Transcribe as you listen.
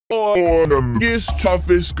I'm the biggest,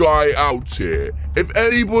 toughest guy out here. If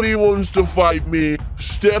anybody wants to fight me,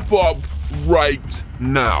 step up right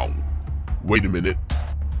now. Wait a minute.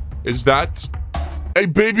 Is that a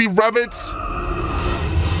baby rabbit?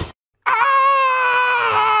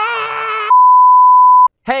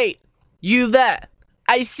 Hey, you there.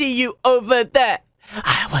 I see you over there.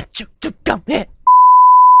 I want you to come here.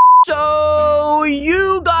 So,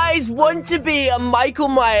 you guys want to be a Michael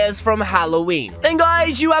Myers from Halloween. Then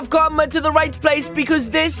guys, you have come to the right place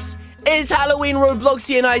because this is Halloween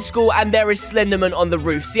Robloxian High School and there is Slenderman on the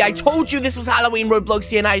roof. See, I told you this was Halloween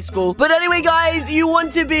Robloxian High School. But anyway, guys, you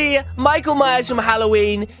want to be Michael Myers from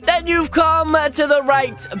Halloween, then you've come to the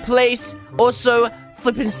right place. Also,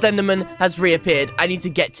 flipping Slenderman has reappeared. I need to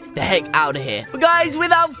get the heck out of here. But guys,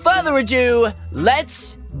 without further ado,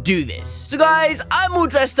 let's do this. So guys, I'm all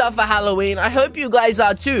dressed up for Halloween. I hope you guys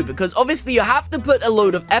are too, because obviously you have to put a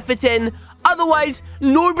load of effort in. Otherwise,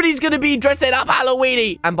 nobody's gonna be dressing up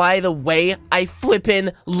Halloween-y. And by the way, I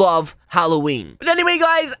flippin' love Halloween. But anyway,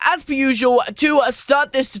 guys, as per usual, to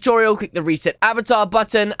start this tutorial, click the reset avatar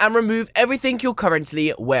button and remove everything you're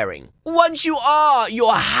currently wearing. Once you are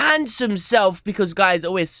your handsome self, because guys,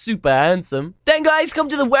 we're super handsome, then guys, come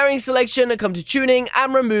to the wearing selection, come to tuning,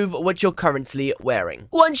 and remove what you're currently wearing.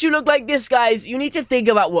 Once you look like this, guys, you need to think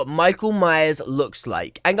about what Michael Myers looks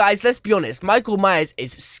like. And guys, let's be honest, Michael Myers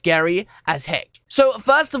is scary as heck. So,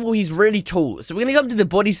 first of all, he's really tall. So, we're going to come to the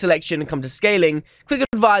body selection and come to scaling, click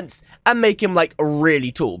advanced, and make him, like,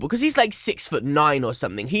 really tall. Because he's, like, 6'9" or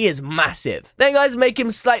something. He is massive. Then, guys, make him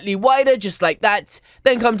slightly wider, just like that.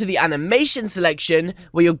 Then come to the animation selection,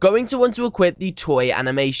 where you're going to want to equip the toy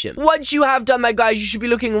animation. Once you have done that, guys, you should be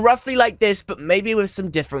looking roughly like this, but maybe with some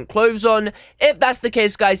different clothes on. If that's the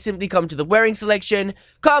case, guys, simply come to the wearing selection,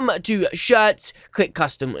 come to shirt, click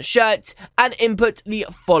custom shirt, and input the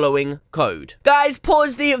following code. Guys,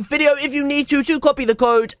 pause the video if you need to copy the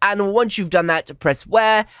code, and once you've done that, press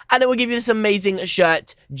wear, and it will give you this amazing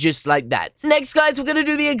shirt just like that. Next, guys, we're going to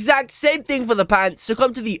do the exact same thing for the pants. So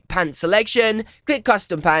come to the pants selection, click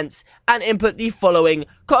custom pants, and input the following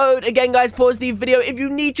code. Again, guys, pause the video if you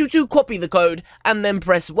need to copy the code, and then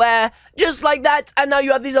press wear just like that. And now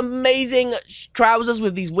you have these amazing trousers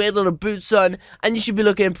with these weird little boots on, and you should be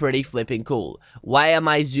looking pretty flipping cool. Why am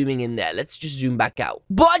I zooming in there? Let's just zoom back out.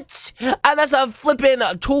 But, and that's a flipping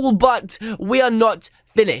tool, but we are not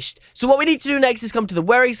finished. So what we need to do next is come to the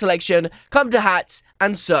wearing selection, come to hats,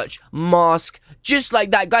 and search mask, just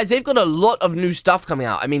like that. Guys, they've got a lot of new stuff coming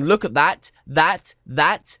out. I mean, look at that.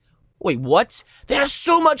 Wait, what? There's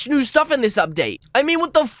so much new stuff in this update. I mean,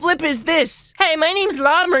 what the flip is this? Hey, my name's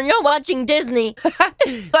Llama and you're watching Disney.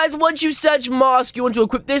 Guys, once you search mask, you want to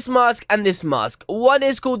equip this mask and this mask. One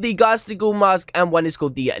is called the Gastigal mask and one is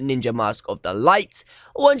called the Ninja mask of the light.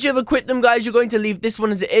 Once you've equipped them, guys, you're going to leave this one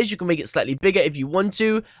as it is. You can make it slightly bigger if you want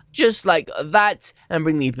to, just like that, and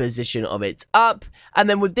bring the position of it up. And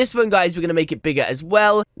then with this one, guys, we're going to make it bigger as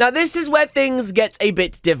well. Now, this is where things get a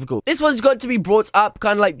bit difficult. This one's got to be brought up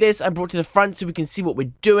kind of like this and brought to the front so we can see what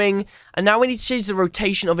we're doing. And now we need to change the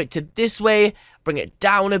rotation of it to this way, bring it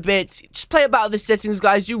down a bit. Just play about with the settings,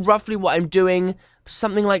 guys. Do roughly what I'm doing,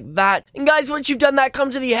 something like that. And guys, once you've done that, come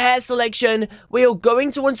to the hair selection, where you're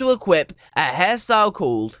going to want to equip a hairstyle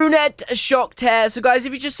called brunette shocked hair. So guys,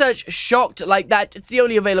 if you just search shocked like that, it's the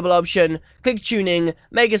only available option. Click tuning,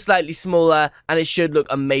 make it slightly smaller, and it should look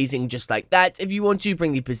amazing just like that. If you want to,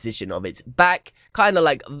 bring the position of it back, kind of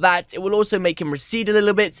like that. It will also make him recede a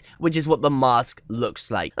little bit, which is what the mask looks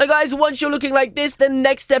like. Now guys, once you're looking like this, the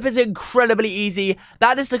next step is incredibly easy.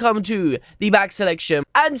 That is to come to the back selection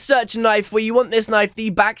and search knife, where you want this knife,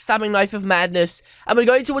 the backstabbing knife of madness, and we're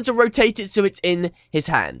going to want to rotate it so it's in his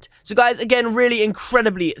hand. So guys, again, really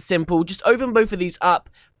incredibly simple. Just open both of these up,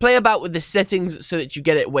 play about with the settings so that you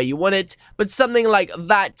get it where you want it, but something like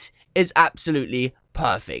that is absolutely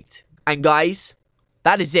perfect. And guys,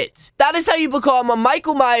 that is it. That is how you become a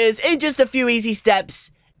Michael Myers in just a few easy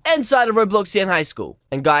steps inside of Robloxian High School.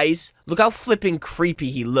 And guys, look how flipping creepy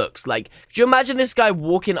he looks. Like, could you imagine this guy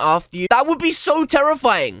walking after you? That would be so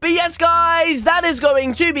terrifying. But yes, guys, that is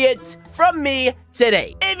going to be it from me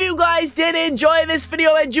today. If you guys did enjoy this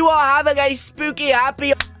video and you are having a spooky,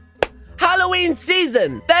 happy Halloween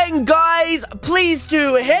season, then guys, please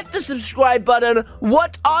do hit the subscribe button.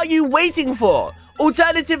 What are you waiting for?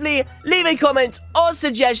 Alternatively, leave a comment or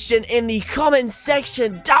suggestion in the comment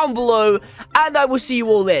section down below, and I will see you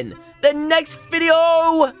all in the next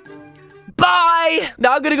video. Bye!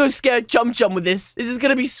 Now I'm gonna go scare Chum Chum with this. This is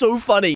gonna be so funny.